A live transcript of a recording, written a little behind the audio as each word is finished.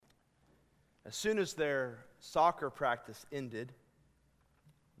As soon as their soccer practice ended,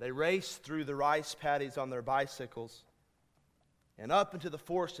 they raced through the rice paddies on their bicycles and up into the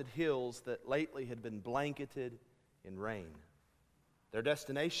forested hills that lately had been blanketed in rain. Their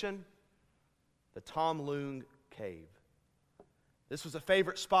destination? The Tham Luang Cave. This was a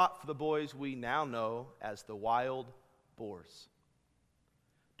favorite spot for the boys we now know as the Wild Boars.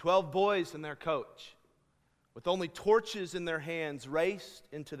 12 boys and their coach, with only torches in their hands, raced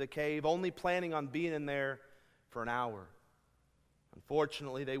into the cave, only planning on being in there for an hour.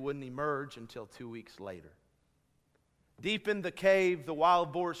 Unfortunately, they wouldn't emerge until 2 weeks later. Deep in the cave, the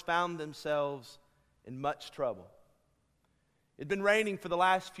wild boars found themselves in much trouble. It had been raining for the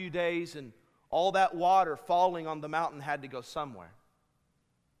last few days, and all that water falling on the mountain had to go somewhere.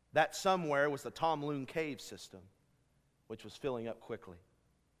 That somewhere was the Tham Luang cave system, which was filling up quickly.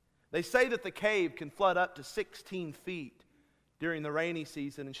 They say that the cave can flood up to 16 feet during the rainy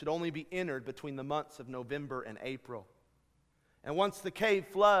season and should only be entered between the months of November and April. And once the cave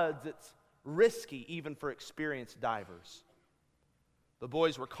floods, it's risky even for experienced divers. The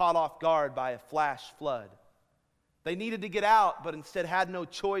boys were caught off guard by a flash flood. They needed to get out, but instead had no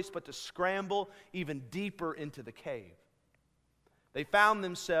choice but to scramble even deeper into the cave. They found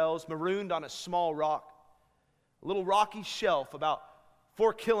themselves marooned on a small rock, a little rocky shelf about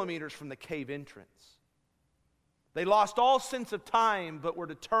 4 kilometers from the cave entrance. They lost all sense of time, but were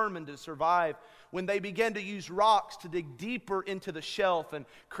determined to survive when they began to use rocks to dig deeper into the shelf and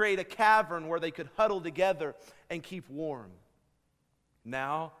create a cavern where they could huddle together and keep warm.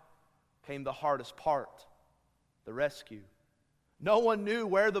 Now came the hardest part, the rescue. No one knew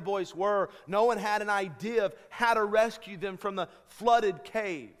where the boys were. No one had an idea of how to rescue them from the flooded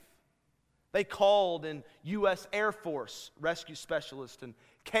cave. They called in U.S. Air Force rescue specialists and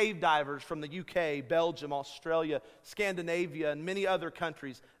cave divers from the UK, Belgium, Australia, Scandinavia, and many other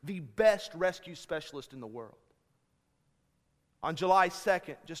countries, the best rescue specialists in the world. On July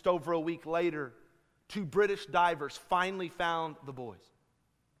 2nd, just over a week later, 2 British divers finally found the boys.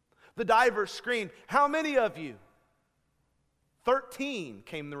 The divers screamed, "How many of you?" 13,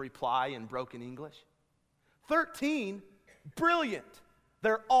 came the reply in broken English. 13? Brilliant.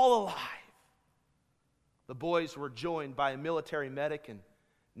 They're all alive. The boys were joined by a military medic and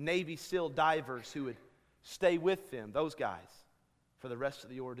Navy SEAL divers who would stay with them, those guys, for the rest of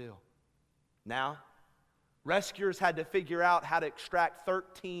the ordeal. Now, rescuers had to figure out how to extract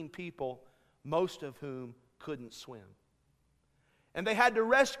 13 people, most of whom couldn't swim. And they had to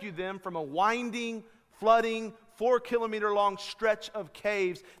rescue them from a winding, flooding, 4-kilometer-long stretch of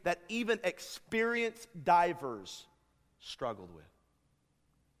caves that even experienced divers struggled with.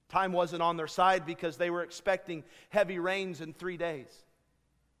 Time wasn't on their side because they were expecting heavy rains in 3 days.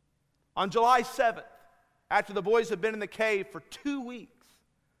 On July 7th, after the boys had been in the cave for 2 weeks,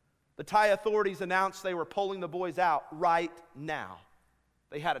 the Thai authorities announced they were pulling the boys out right now.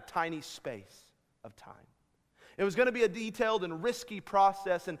 They had a tiny space of time. It was going to be a detailed and risky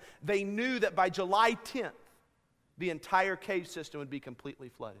process, and they knew that by July 10th, the entire cave system would be completely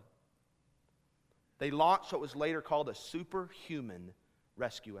flooded. They launched what was later called a superhuman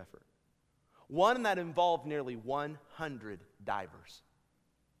rescue effort, one that involved nearly 100 divers.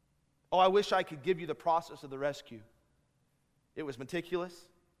 Oh, I wish I could give you the process of the rescue. It was meticulous.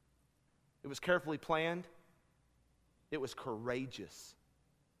 It was carefully planned. It was courageous.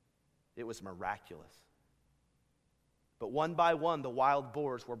 It was miraculous. But one by one, the wild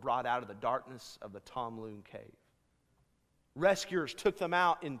boars were brought out of the darkness of the Tham Luang cave. Rescuers took them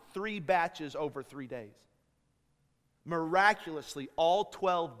out in 3 batches over 3 days. Miraculously, all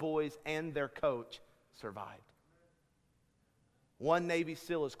 12 boys and their coach survived. One Navy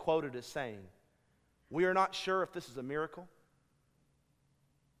SEAL is quoted as saying, "We are not sure if this is a miracle,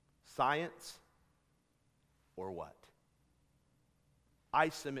 science, or what. I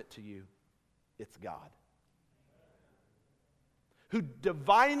submit to you, it's God, who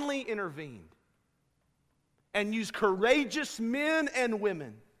divinely intervened and used courageous men and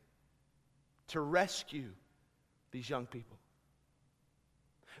women to rescue these young people."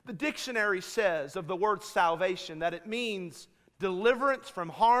 The dictionary says of the word salvation that it means deliverance from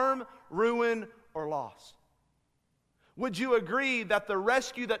harm, ruin, or loss. Would you agree that the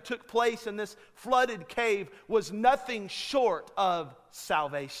rescue that took place in this flooded cave was nothing short of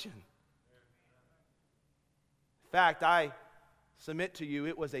salvation? In fact, I submit to you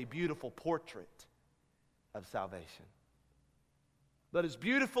it was a beautiful portrait of salvation. But as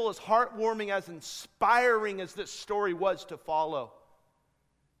beautiful, as heartwarming, as inspiring as this story was to follow,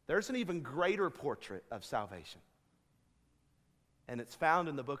 there's an even greater portrait of salvation. And it's found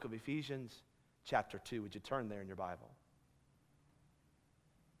in the book of Ephesians chapter 2. Would you turn there in your Bible?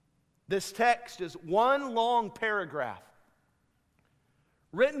 This text is one long paragraph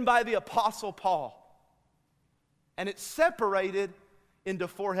written by the Apostle Paul. And it's separated into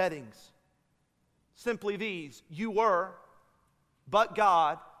 4 headings. Simply these: you were, but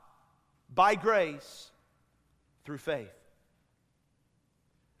God, by grace, through faith.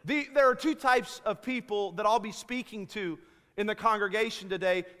 There are 2 types of people that I'll be speaking to in the congregation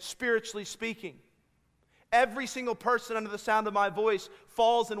today, spiritually speaking. Every single person under the sound of my voice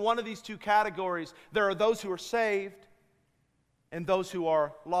falls in one of these 2 categories. There are those who are saved and those who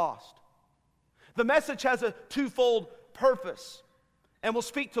are lost. The message has a 2-fold purpose, and we'll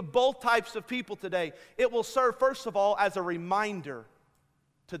speak to both types of people today. It will serve, first of all, as a reminder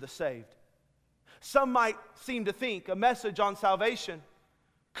to the saved. Some might seem to think a message on salvation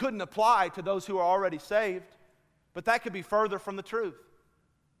couldn't apply to those who are already saved, but that could be further from the truth.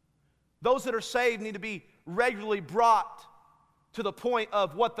 Those that are saved need to be regularly brought to the point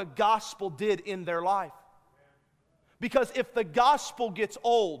of what the gospel did in their life. Because if the gospel gets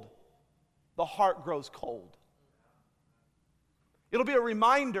old, the heart grows cold. It'll be a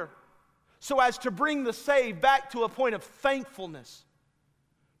reminder so as to bring the saved back to a point of thankfulness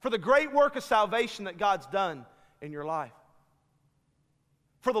for the great work of salvation that God's done in your life.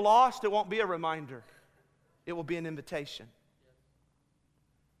 For the lost, it won't be a reminder. It will be an invitation.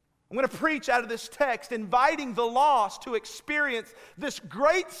 I'm going to preach out of this text, inviting the lost to experience this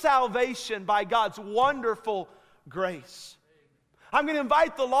great salvation by God's wonderful grace. I'm going to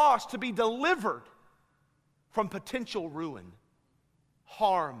invite the lost to be delivered from potential ruin,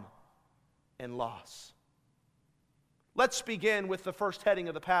 harm, and loss. Let's begin with the first heading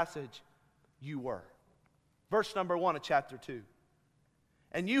of the passage, you were. Verse number 1 of chapter 2.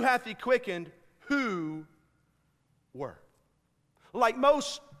 And you hath he quickened who were. Like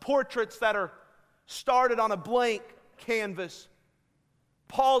most portraits that are started on a blank canvas,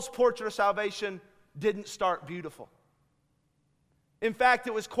 Paul's portrait of salvation didn't start beautiful. In fact,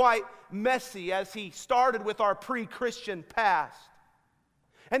 it was quite messy as he started with our pre-Christian past.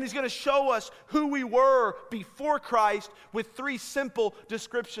 And he's going to show us who we were before Christ with 3 simple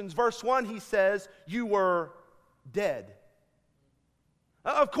descriptions. Verse 1, he says, you were dead.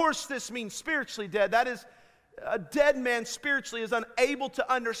 Of course, this means spiritually dead. That is, a dead man spiritually is unable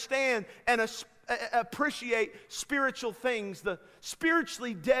to understand and appreciate spiritual things. The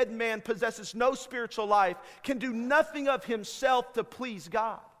spiritually dead man possesses no spiritual life, can do nothing of himself to please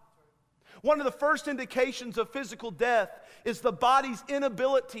God. One of the first indications of physical death is the body's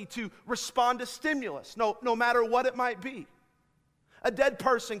inability to respond to stimulus, no matter what it might be. A dead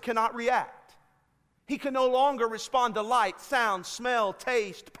person cannot react. He can no longer respond to light, sound, smell,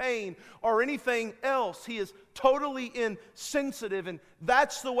 taste, pain, or anything else. He is totally insensitive, and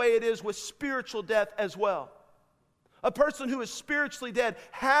that's the way it is with spiritual death as well. A person who is spiritually dead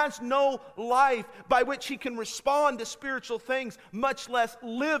has no life by which he can respond to spiritual things, much less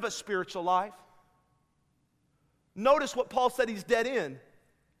live a spiritual life. Notice what Paul said he's dead in: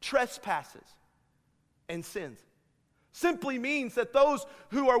 trespasses and sins. Simply means that those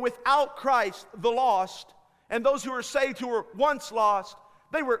who are without Christ, the lost, and those who are saved who were once lost,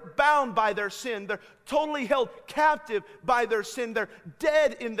 they were bound by their sin. They're totally held captive by their sin. They're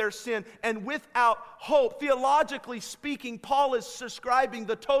dead in their sin and without hope. Theologically speaking, Paul is describing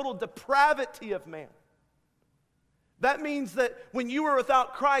the total depravity of man. That means that when you were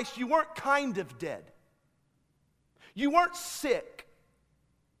without Christ, you weren't kind of dead. You weren't sick.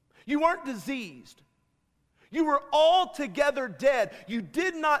 You weren't diseased. You were altogether dead. You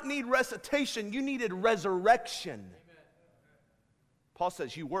did not need resuscitation. You needed resurrection. Amen. Paul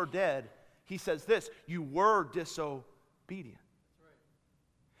says you were dead. He says this: you were disobedient.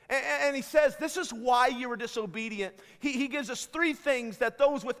 Right. And he says this is why you were disobedient. He gives us 3 things that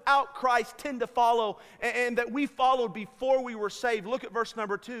those without Christ tend to follow and that we followed before we were saved. Look at verse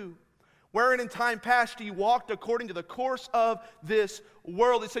number 2. Wherein in time past ye walked according to the course of this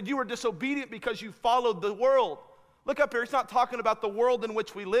world. He said you were disobedient because you followed the world. Look up here. He's not talking about the world in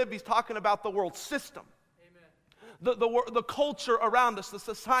which we live. He's talking about the world system. Amen. The culture around us, the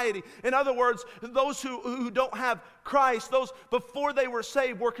society. In other words, those who don't have Christ, those before they were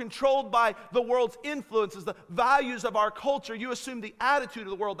saved were controlled by the world's influences, the values of our culture. You assumed the attitude of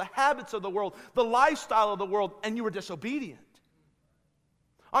the world, the habits of the world, the lifestyle of the world, and you were disobedient.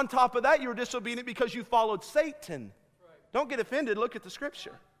 On top of that, you were disobedient because you followed Satan. Right. Don't get offended. Look at the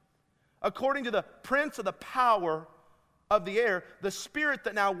scripture. According to the prince of the power of the air, the spirit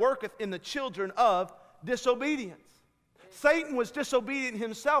that now worketh in the children of disobedience. Satan was disobedient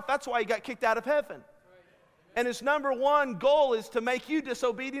himself. That's why he got kicked out of heaven. Right. And his number 1 goal is to make you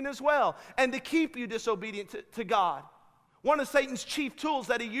disobedient as well and to keep you disobedient to God. One of Satan's chief tools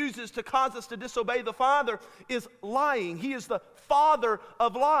that he uses to cause us to disobey the Father is lying. He is the father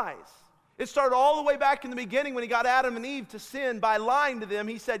of lies. It started all the way back in the beginning when he got Adam and Eve to sin by lying to them.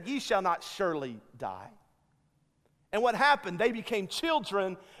 He said, "Ye shall not surely die." And what happened? They became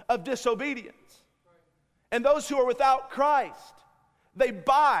children of disobedience. And those who are without Christ, they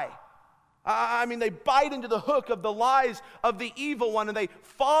bite into the hook of the lies of the evil one, and they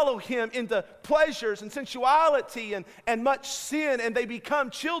follow him into pleasures and sensuality and much sin, and they become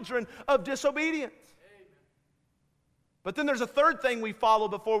children of disobedience. Amen. But then there's a third thing we follow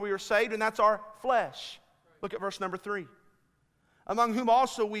before we are saved, and that's our flesh. Look at verse number 3. Among whom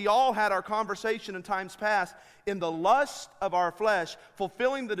also we all had our conversation in times past, in the lust of our flesh,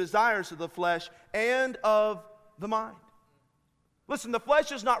 fulfilling the desires of the flesh and of the mind. Listen, the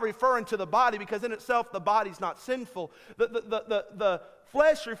flesh is not referring to the body, because in itself the body's not sinful. The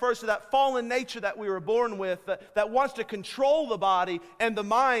flesh refers to that fallen nature that we were born with, that wants to control the body and the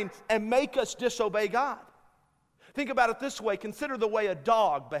mind and make us disobey God. Think about it this way. Consider the way a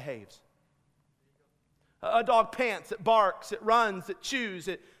dog behaves. A dog pants, it barks, it runs, it chews,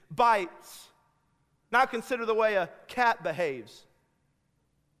 it bites. Now consider the way a cat behaves.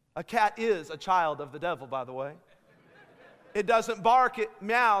 A cat is a child of the devil, by the way. It doesn't bark, it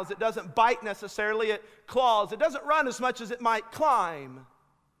meows. It doesn't bite necessarily, it claws. It doesn't run as much as it might climb.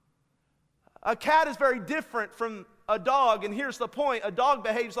 A cat is very different from a dog, and here's the point. A dog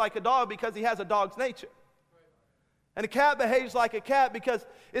behaves like a dog because he has a dog's nature. And a cat behaves like a cat because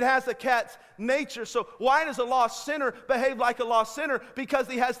it has a cat's nature. So why does a lost sinner behave like a lost sinner? Because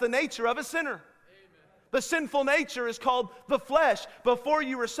he has the nature of a sinner. Amen. The sinful nature is called the flesh. Before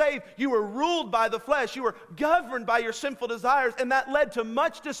you were saved, you were ruled by the flesh. You were governed by your sinful desires, and that led to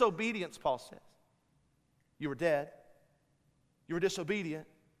much disobedience, Paul says. You were dead. You were disobedient.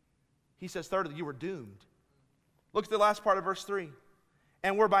 He says, thirdly, you were doomed. Look at the last part of verse 3.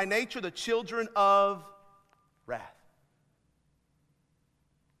 And were by nature the children of wrath.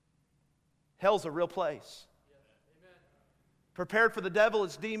 Hell's a real place. Amen. Prepared for the devil,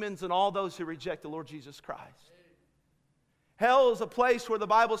 its demons, and all those who reject the Lord Jesus Christ. Amen. Hell is a place where the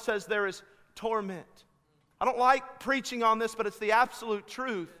Bible says there is torment. I don't like preaching on this, but it's the absolute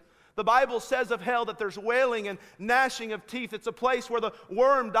truth. The Bible says of hell that there's wailing and gnashing of teeth. It's a place where the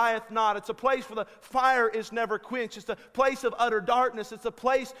worm dieth not. It's a place where the fire is never quenched. It's a place of utter darkness. It's a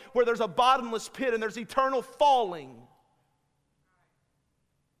place where there's a bottomless pit and there's eternal falling.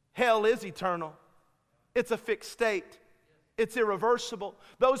 Hell is eternal. It's a fixed state. It's irreversible.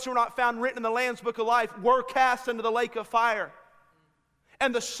 Those who are not found written in the Lamb's Book of Life were cast into the lake of fire.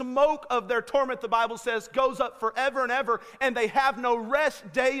 And the smoke of their torment, the Bible says, goes up forever and ever, and they have no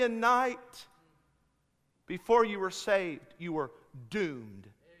rest day and night. Before you were saved, you were doomed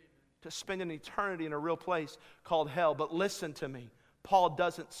to spend an eternity in a real place called hell. But listen to me. Paul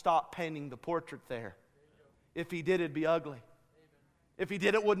doesn't stop painting the portrait there. If he did, it'd be ugly. If he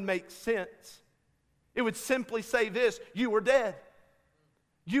did, it wouldn't make sense. It would simply say this: you were dead.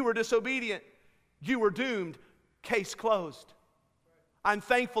 You were disobedient. You were doomed. Case closed. I'm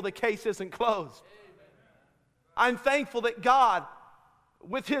thankful the case isn't closed. I'm thankful that God,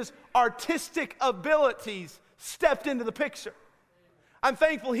 with his artistic abilities, stepped into the picture. I'm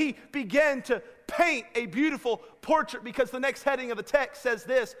thankful he began to paint a beautiful portrait, because the next heading of the text says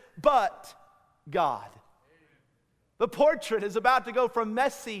this: but God. The portrait is about to go from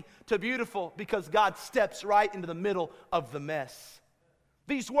messy to beautiful because God steps right into the middle of the mess.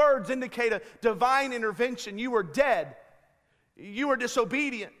 These words indicate a divine intervention. You were dead. You were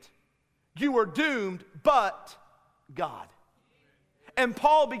disobedient. You were doomed, but God. And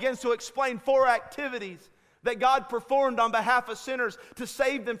Paul begins to explain 4 activities that God performed on behalf of sinners to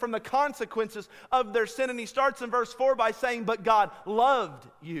save them from the consequences of their sin. And he starts in verse 4 by saying, but God loved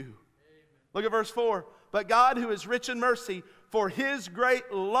you. Amen. Look at verse 4. But God, who is rich in mercy, for his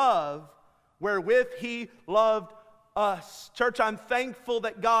great love wherewith he loved us. Church, I'm thankful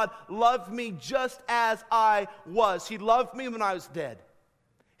that God loved me just as I was. He loved me when I was dead.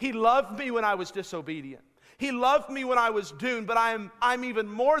 He loved me when I was disobedient. He loved me when I was doomed, but I'm even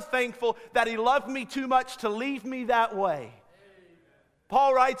more thankful that he loved me too much to leave me that way.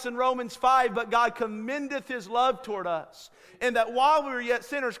 Paul writes in Romans 5, but God commendeth his love toward us, and that while we were yet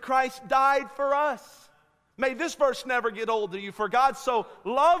sinners, Christ died for us. May this verse never get old to you. For God so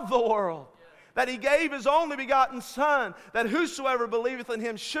loved the world that he gave his only begotten Son, that whosoever believeth in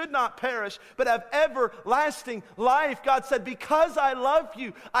him should not perish, but have everlasting life. God said, because I love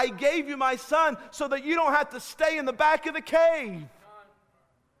you, I gave you my Son so that you don't have to stay in the back of the cave.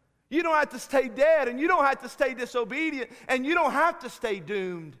 You don't have to stay dead, and you don't have to stay disobedient, and you don't have to stay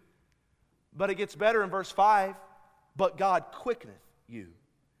doomed. But it gets better in verse 5. but God quickeneth you.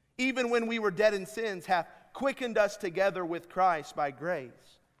 Even when we were dead in sins, hath quickened us together with Christ. By grace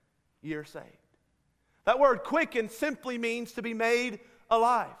ye are saved. That word quicken simply means to be made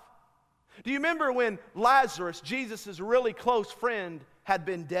alive. Do you remember when Lazarus, Jesus' really close friend, had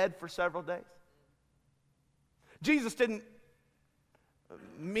been dead for several days? Jesus didn't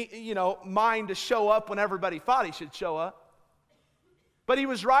mind to show up when everybody thought he should show up. But he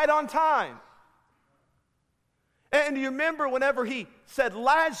was right on time. And do you remember whenever he said,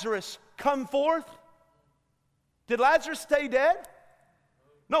 Lazarus, come forth? Did Lazarus stay dead?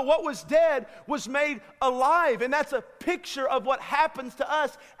 No, what was dead was made alive. And that's a picture of what happens to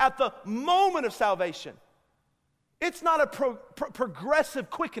us at the moment of salvation. It's not a progressive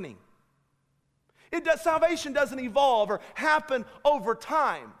quickening. Salvation doesn't evolve or happen over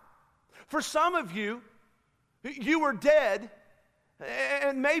time. For some of you, you were dead,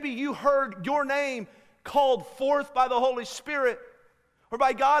 and maybe you heard your name called forth by the Holy Spirit or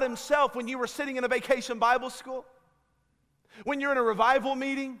by God Himself when you were sitting in a vacation Bible school, when you're in a revival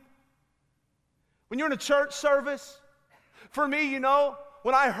meeting, when you're in a church service. For me,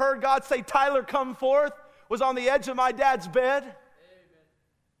 when I heard God say, Tyler, come forth, was on the edge of my dad's bed. Amen.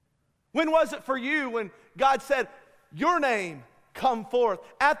 When was it for you when God said, your name, come forth?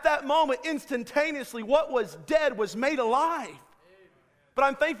 At that moment, instantaneously, what was dead was made alive. Amen. But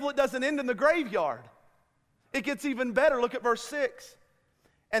I'm thankful it doesn't end in the graveyard. It gets even better. Look at verse 6.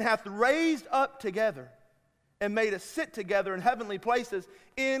 And hath raised up together and made us sit together in heavenly places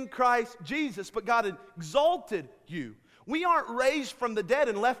in Christ Jesus. But God exalted you. We aren't raised from the dead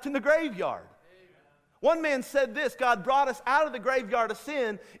and left in the graveyard. One man said this, God brought us out of the graveyard of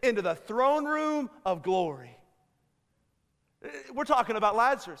sin into the throne room of glory. We're talking about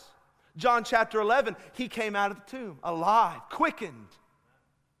Lazarus. John chapter 11, he came out of the tomb alive, quickened.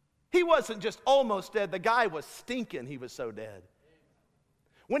 He wasn't just almost dead. The guy was stinking. He was so dead.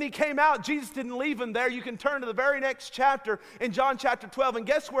 When he came out, Jesus didn't leave him there. You can turn to the very next chapter in John chapter 12, and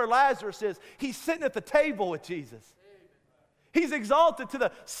guess where Lazarus is? He's sitting at the table with Jesus. He's exalted to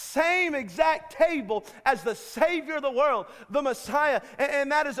the same exact table as the Savior of the world, the Messiah.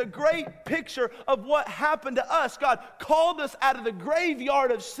 And that is a great picture of what happened to us. God called us out of the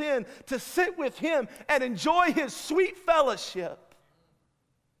graveyard of sin to sit with Him and enjoy His sweet fellowship.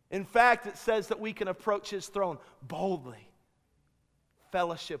 In fact, it says that we can approach His throne boldly,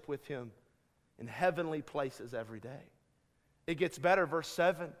 fellowship with Him in heavenly places every day. It gets better, verse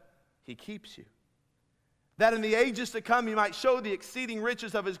 7, He keeps you. That in the ages to come He might show the exceeding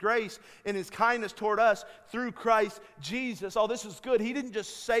riches of His grace and His kindness toward us through Christ Jesus. Oh, this is good. He didn't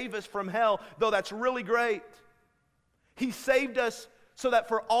just save us from hell, though that's really great. He saved us so that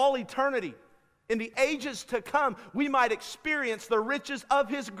for all eternity, in the ages to come, we might experience the riches of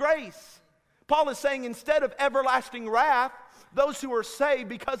His grace. Paul is saying instead of everlasting wrath, those who are saved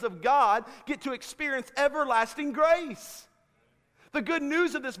because of God get to experience everlasting grace. The good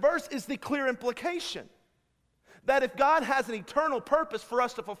news of this verse is the clear implication that if God has an eternal purpose for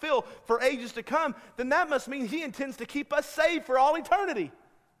us to fulfill for ages to come, then that must mean He intends to keep us saved for all eternity.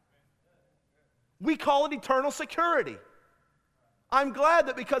 We call it eternal security. I'm glad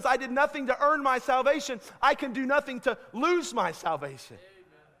that because I did nothing to earn my salvation, I can do nothing to lose my salvation.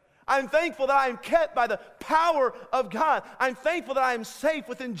 I'm thankful that I am kept by the power of God. I'm thankful that I am safe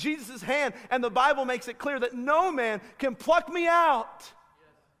within Jesus' hand, and the Bible makes it clear that no man can pluck me out.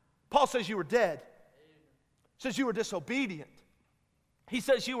 Paul says you were dead. Says you were disobedient. He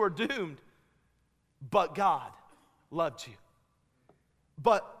says you were doomed. But God loved you.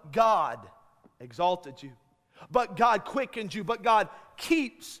 But God exalted you. But God quickened you. But God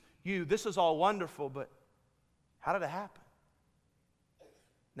keeps you. This is all wonderful, but how did it happen?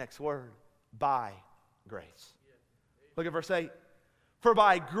 Next word, by grace. Look at verse 8. For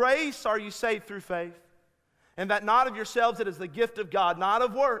by grace are you saved through faith, and that not of yourselves, it is the gift of God, not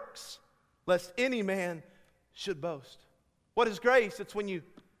of works, lest any man should boast. What is grace? It's when you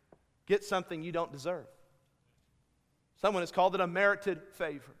get something you don't deserve. Someone has called it a merited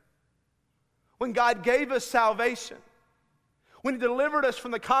favor. When God gave us salvation, when He delivered us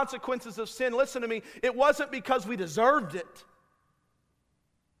from the consequences of sin, listen to me, it wasn't because we deserved it.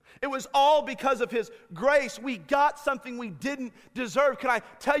 It was all because of His grace. We got something we didn't deserve. Can I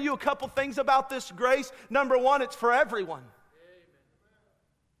tell you a couple things about this grace? Number one, it's for everyone.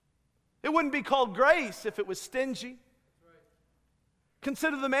 It wouldn't be called grace if it was stingy.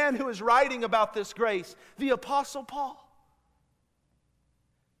 Consider the man who is writing about this grace, the Apostle Paul.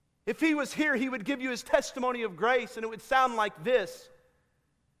 If he was here, he would give you his testimony of grace, and it would sound like this.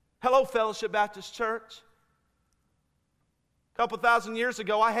 Hello, Fellowship Baptist Church. A couple thousand years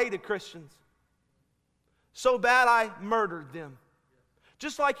ago, I hated Christians. So bad I murdered them.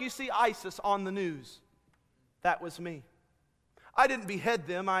 Just like you see ISIS on the news. That was me. I didn't behead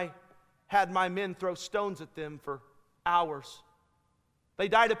them. I had my men throw stones at them for hours. They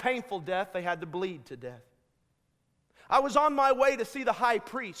died a painful death. They had to bleed to death. I was on my way to see the high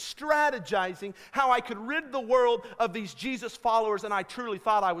priest, strategizing how I could rid the world of these Jesus followers, and I truly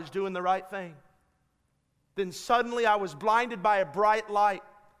thought I was doing the right thing. Then suddenly I was blinded by a bright light,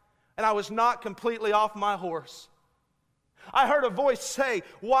 and I was not completely off my horse. I heard a voice say,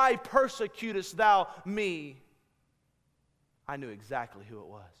 "Why persecutest thou me?" I knew exactly who it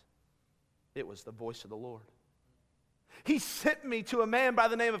was. It was the voice of the Lord. He sent me to a man by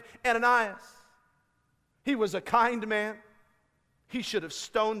the name of Ananias. He was a kind man. He should have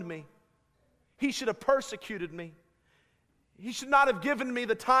stoned me. He should have persecuted me. He should not have given me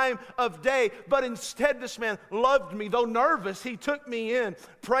the time of day, but instead this man loved me. Though nervous, he took me in,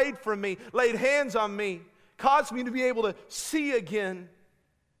 prayed for me, laid hands on me, caused me to be able to see again.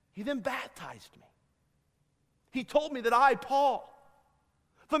 He then baptized me. He told me that I, Paul,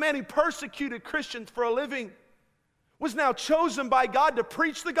 the man who persecuted Christians for a living, was now chosen by God to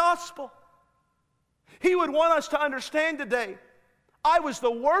preach the gospel. He would want us to understand today, I was the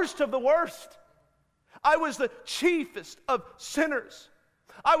worst of the worst. I was the chiefest of sinners.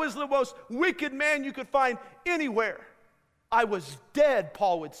 I was the most wicked man you could find anywhere. I was dead,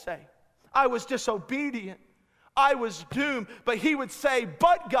 Paul would say. I was disobedient. I was doomed. But he would say,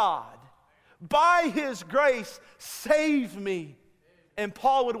 but God, by His grace, save me. And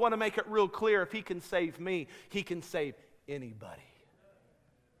Paul would want to make it real clear, if He can save me, He can save anybody.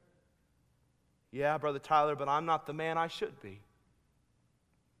 Yeah, Brother Tyler, but I'm not the man I should be.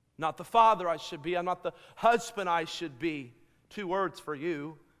 Not the father I should be. I'm not the husband I should be. 2 words for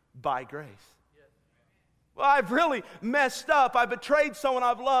you: by grace. Well, I've really messed up. I've betrayed someone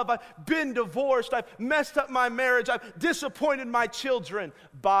I've loved. I've been divorced. I've messed up my marriage. I've disappointed my children.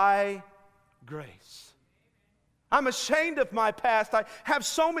 By grace. I'm ashamed of my past. I have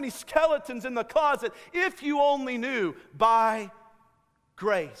so many skeletons in the closet. If you only knew. By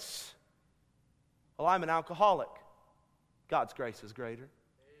grace. Well, I'm an alcoholic. God's grace is greater.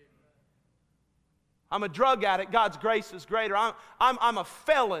 I'm a drug addict. God's grace is greater. I'm a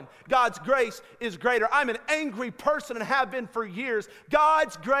felon. God's grace is greater. I'm an angry person and have been for years.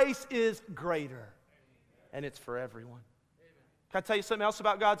 God's grace is greater. And it's for everyone. Can I tell you something else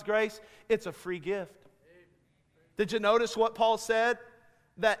about God's grace? It's a free gift. Did you notice what Paul said?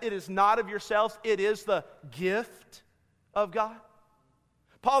 That it is not of yourselves, it is the gift of God.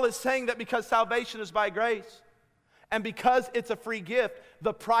 Paul is saying that because salvation is by grace, and because it's a free gift,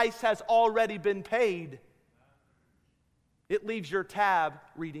 the price has already been paid. It leaves your tab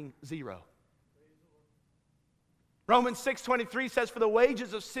reading 0. Romans 6:23 says, "For the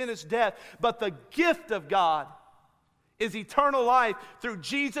wages of sin is death, but the gift of God is eternal life through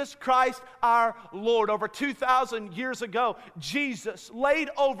Jesus Christ our Lord." Over 2,000 years ago, Jesus laid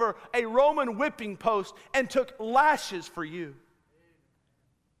over a Roman whipping post and took lashes for you.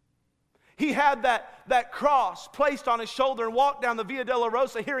 He had that cross placed on his shoulder and walked down the Via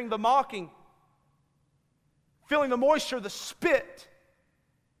Dolorosa, hearing the mocking, feeling the moisture, the spit,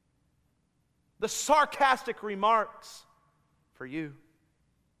 the sarcastic remarks for you.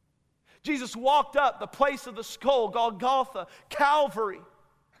 Jesus walked up the place of the skull, Golgotha, Calvary,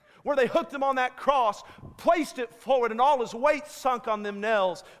 where they hooked him on that cross, placed it forward, and all his weight sunk on them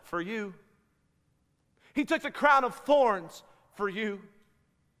nails for you. He took the crown of thorns for you.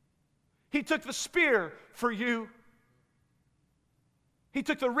 He took the spear for you. He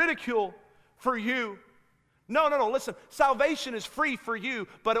took the ridicule for you. No, listen. Salvation is free for you,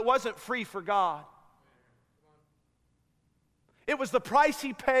 but it wasn't free for God. It was the price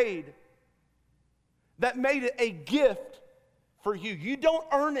He paid that made it a gift for you. You don't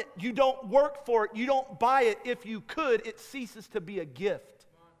earn it. You don't work for it. You don't buy it. If you could, it ceases to be a gift.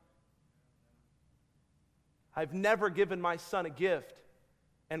 I've never given my son a gift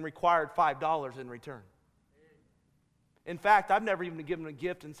and required $5 in return. In fact, I've never even given him a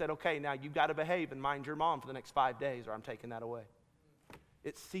gift and said, okay, now you've got to behave and mind your mom for the next 5 days or I'm taking that away.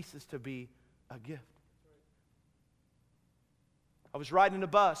 It ceases to be a gift. I was riding a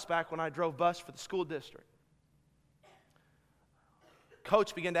bus back when I drove bus for the school district.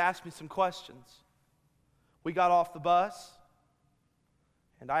 Coach began to ask me some questions. We got off the bus,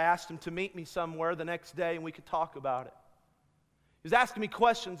 and I asked him to meet me somewhere the next day and we could talk about it. He was asking me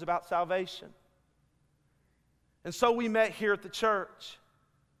questions about salvation. And so we met here at the church.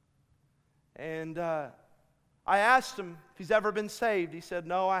 And I asked him if he's ever been saved. He said,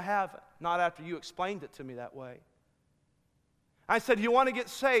 no, I haven't. Not after you explained it to me that way. I said, you want to get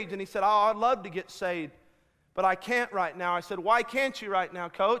saved? And he said, oh, I'd love to get saved. But I can't right now. I said, why can't you right now,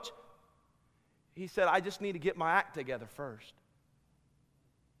 Coach? He said, I just need to get my act together first.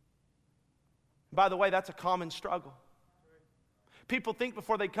 By the way, that's a common struggle. People think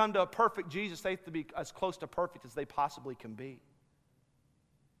before they come to a perfect Jesus, they have to be as close to perfect as they possibly can be.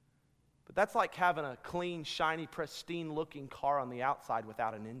 But that's like having a clean, shiny, pristine-looking car on the outside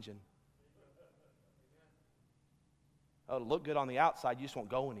without an engine. Oh, it'll look good on the outside, you just won't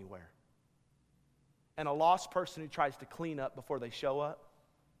go anywhere. And a lost person who tries to clean up before they show up,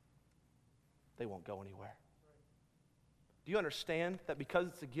 they won't go anywhere. Do you understand that because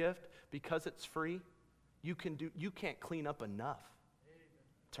it's a gift, because it's free, you can't clean up enough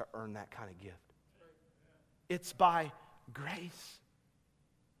to earn that kind of gift? It's by grace.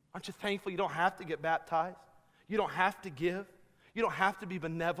 Aren't you thankful you don't have to get baptized? You don't have to give. You don't have to be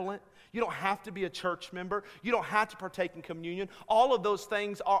benevolent. You don't have to be a church member. You don't have to partake in communion. All of those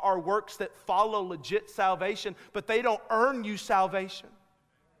things are works that follow legit salvation, but they don't earn you salvation.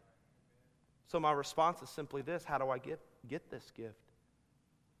 So my response is simply this: how do I get this gift?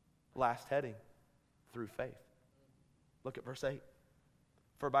 Last heading, through faith. Look at verse 8.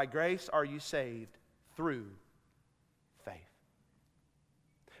 For by grace are you saved through faith.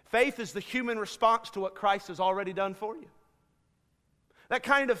 Faith is the human response to what Christ has already done for you. That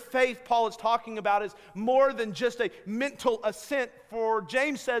kind of faith Paul is talking about is more than just a mental assent, for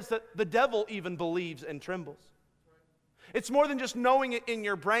James says that the devil even believes and trembles. It's more than just knowing it in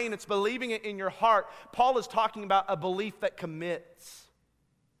your brain, it's believing it in your heart. Paul is talking about a belief that commits.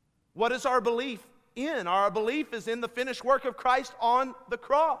 What is our belief in? Our belief is in the finished work of Christ on the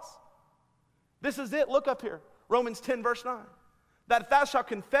cross. This is it. Look up here. Romans 10 verse 9. That if thou shalt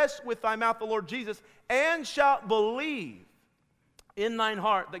confess with thy mouth the Lord Jesus, and shalt believe in thine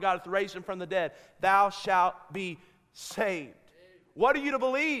heart that God hath raised him from the dead, thou shalt be saved. What are you to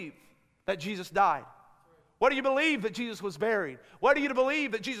believe? That Jesus died. What do you believe? That Jesus was buried. What do you to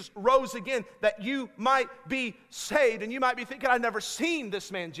believe? That Jesus rose again, that you might be saved. And you might be thinking, I've never seen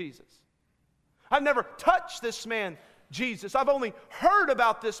this man Jesus. I've never touched this man Jesus. I've only heard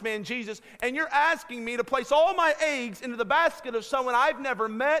about this man Jesus. And you're asking me to place all my eggs into the basket of someone I've never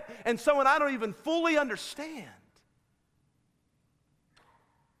met and someone I don't even fully understand.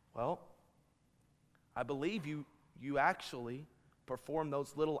 Well, I believe you actually perform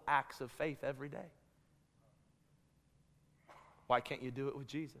those little acts of faith every day. Why can't you do it with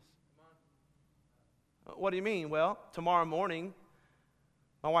Jesus? What do you mean? Well, tomorrow morning,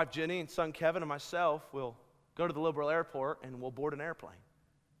 my wife Jenny and son Kevin and myself will go to the Liberal Airport and we'll board an airplane.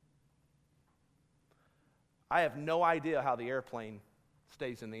 I have no idea how the airplane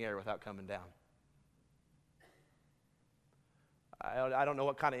stays in the air without coming down. I don't know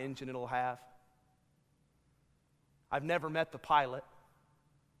what kind of engine it'll have. I've never met the pilot.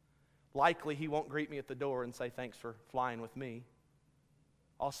 Likely he won't greet me at the door and say thanks for flying with me.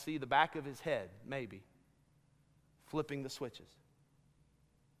 I'll see the back of his head, maybe, flipping the switches.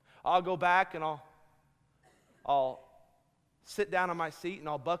 I'll go back and I'll sit down on my seat and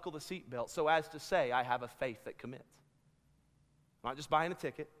I'll buckle the seatbelt so as to say I have a faith that commits. I'm not just buying a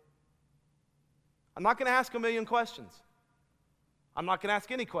ticket. I'm not going to ask a million questions. I'm not going to ask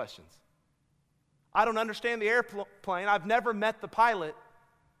any questions. I don't understand the airplane. I've never met the pilot,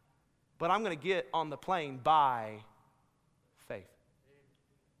 but I'm going to get on the plane by faith.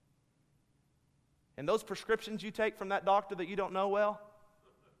 And those prescriptions you take from that doctor that you don't know well,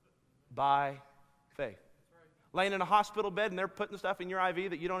 by faith. Laying in a hospital bed and they're putting stuff in your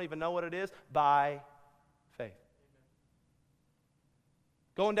IV that you don't even know what it is, by faith.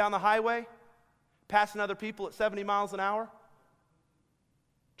 Going down the highway, passing other people at 70 miles an hour,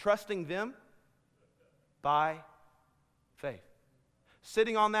 trusting them, by faith.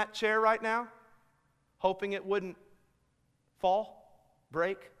 Sitting on that chair right now, hoping it wouldn't fall,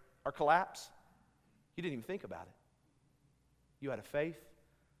 break, or collapse. You didn't even think about it. You had a faith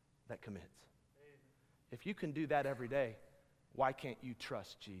that commits. If you can do that every day, why can't you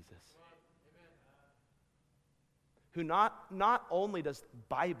trust Jesus? Who not only does the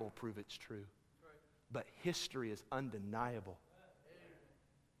Bible prove it's true, but history is undeniable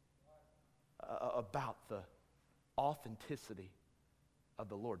about the authenticity of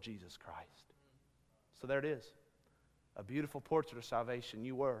the Lord Jesus Christ. So there it is. A beautiful portrait of salvation.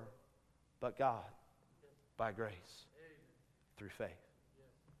 You were, but God, by grace, through faith.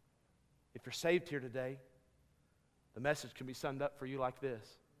 If you're saved here today, the message can be summed up for you like this.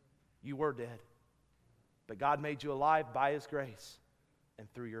 You were dead, but God made you alive by His grace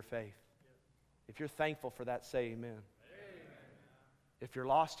and through your faith. If you're thankful for that, say amen. If you're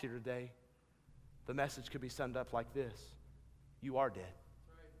lost here today, the message could be summed up like this. You are dead,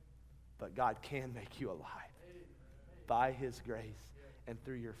 but God can make you alive. by His grace and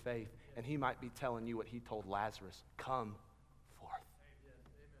through your faith. And He might be telling you what He told Lazarus, come forth.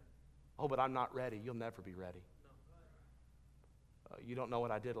 Oh, but I'm not ready. You'll never be ready. You don't know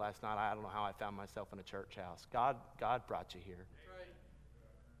what I did last night. I don't know how I found myself in a church house. God brought you here.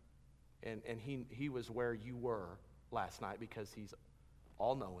 And he was where you were last night because He's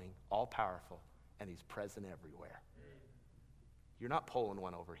all-knowing, all-powerful, and He's present everywhere. You're not pulling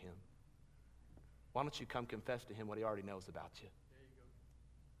one over Him. Why don't you come confess to Him what He already knows about you?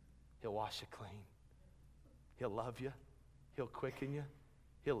 He'll wash you clean. He'll love you. He'll quicken you.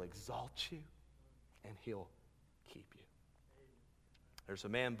 He'll exalt you. And He'll keep you. There's a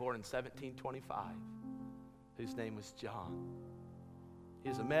man born in 1725 whose name was John. He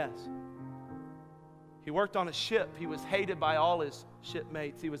was a mess. He worked on a ship. He was hated by all his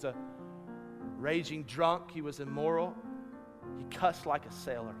shipmates. He was a raging drunk. He was immoral. He cussed like a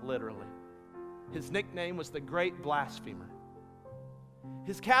sailor, literally. His nickname was the Great Blasphemer.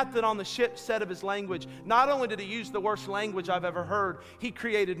 His captain on the ship said of his language, not only did he use the worst language I've ever heard, he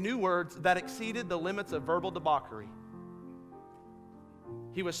created new words that exceeded the limits of verbal debauchery.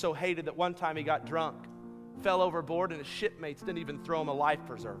 He was so hated that one time he got drunk, fell overboard, and his shipmates didn't even throw him a life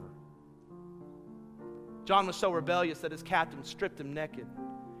preserver. John was so rebellious that his captain stripped him naked,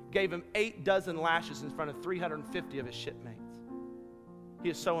 gave him 8 dozen lashes in front of 350 of his shipmates. He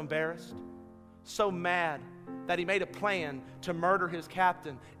is so embarrassed, so mad, that he made a plan to murder his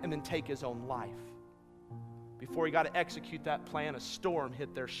captain and then take his own life. Before he got to execute that plan, a storm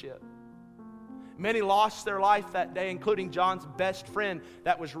hit their ship. Many lost their life that day, including John's best friend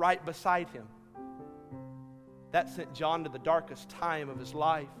that was right beside him. That sent John to the darkest time of his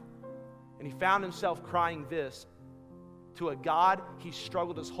life. And he found himself crying this to a God he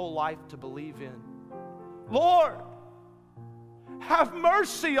struggled his whole life to believe in. Lord, have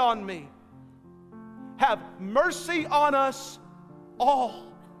mercy on me. Have mercy on us all.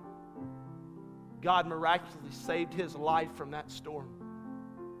 God miraculously saved his life from that storm.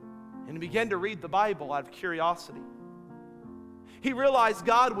 And he began to read the Bible out of curiosity. He realized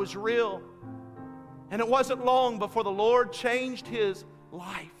God was real. And it wasn't long before the Lord changed his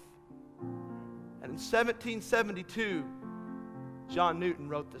life. And in 1772, John Newton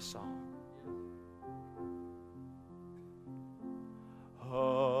wrote this song.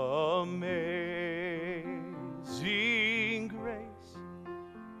 Amazing grace,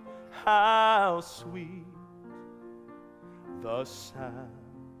 how sweet the sound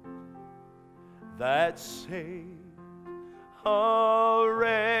that saved a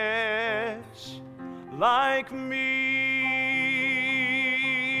wretch like me.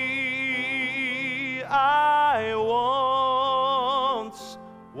 I once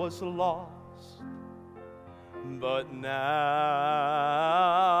was lost, but now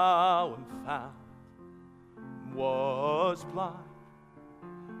am found. Was blind,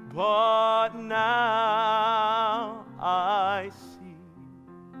 but now I see.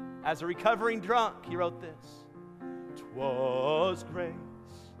 As a recovering drunk, he wrote this. 'Twas grace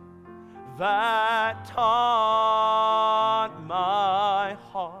that taught my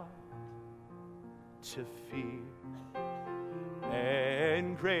heart to fear,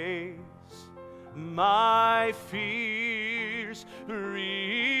 and grace my fears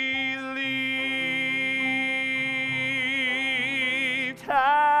relieved.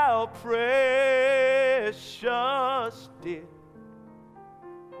 How precious did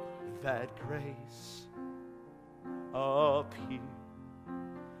that grace appear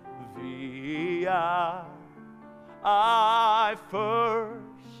the hour I first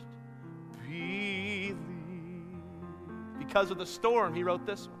believed. Because of the storm, he wrote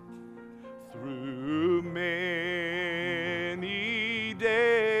this one. Through many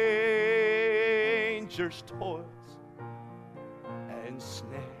dangers, toils, and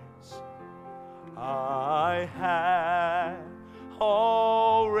snares, I had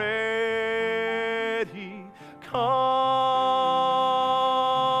already come.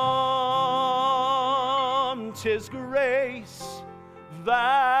 'Tis grace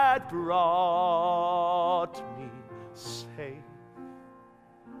that brought me safe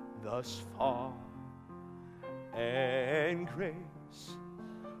thus far, and grace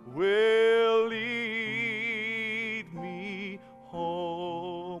will lead me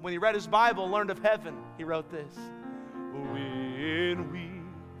home. When he read his Bible and learned of heaven, he wrote this. When we've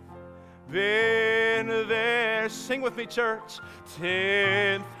been there, sing with me, church,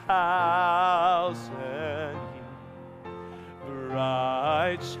 10,000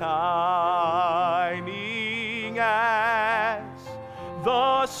 bright shining as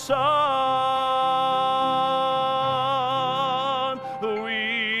the sun,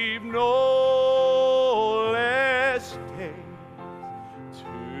 we've no less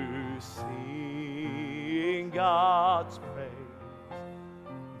sing God's praise.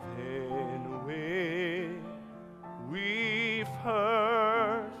 Then when we've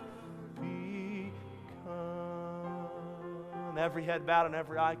heard begun. Every head bowed and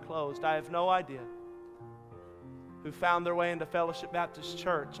every eye closed. I have no idea who found their way into Fellowship Baptist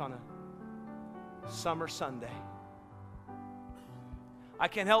Church on a summer Sunday. I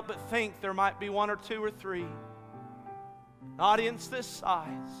can't help but think there might be one or two or three, an audience this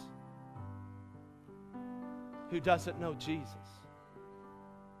size, who doesn't know Jesus.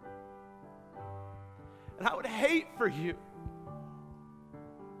 And I would hate for you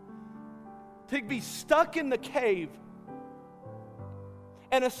to be stuck in the cave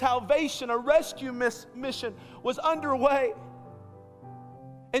and a salvation, a rescue mission was underway.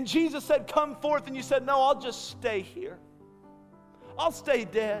 And Jesus said, come forth. And you said, no, I'll just stay here. I'll stay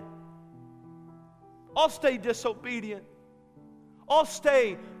dead. I'll stay disobedient. I'll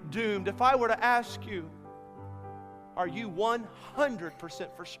stay doomed. If I were to ask you, are you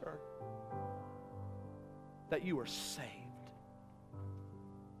 100% for sure that you are saved?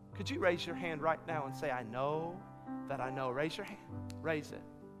 Could you raise your hand right now and say, I know that I know? Raise your hand. Raise it.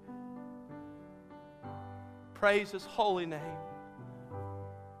 Praise His holy name.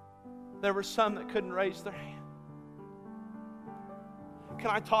 There were some that couldn't raise their hand. Can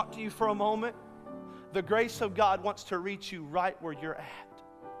I talk to you for a moment? The grace of God wants to reach you right where you're at.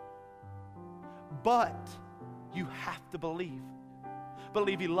 But you have to believe.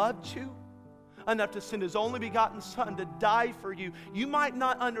 Believe He loved you enough to send His only begotten Son to die for you. You might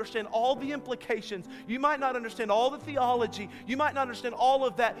not understand all the implications. You might not understand all the theology. You might not understand all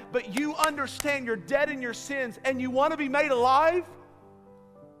of that. But you understand you're dead in your sins and you want to be made alive?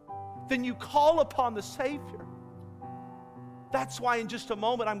 Then you call upon the Savior. That's why in just a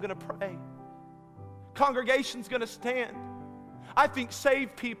moment I'm going to pray. Congregation's going to stand. I think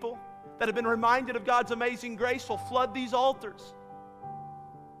saved people that have been reminded of God's amazing grace will flood these altars.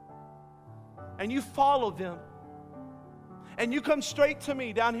 And you follow them. And you come straight to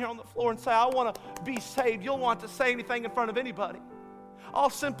me down here on the floor and say, I want to be saved. You'll want to say anything in front of anybody. I'll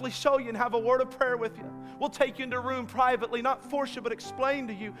simply show you and have a word of prayer with you. We'll take you into a room privately, not force you, but explain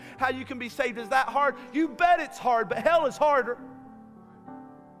to you how you can be saved. Is that hard? You bet it's hard, but hell is harder.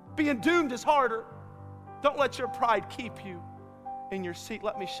 Being doomed is harder. Don't let your pride keep you in your seat.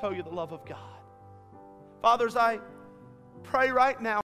 Let me show you the love of God. Fathers, I pray right now.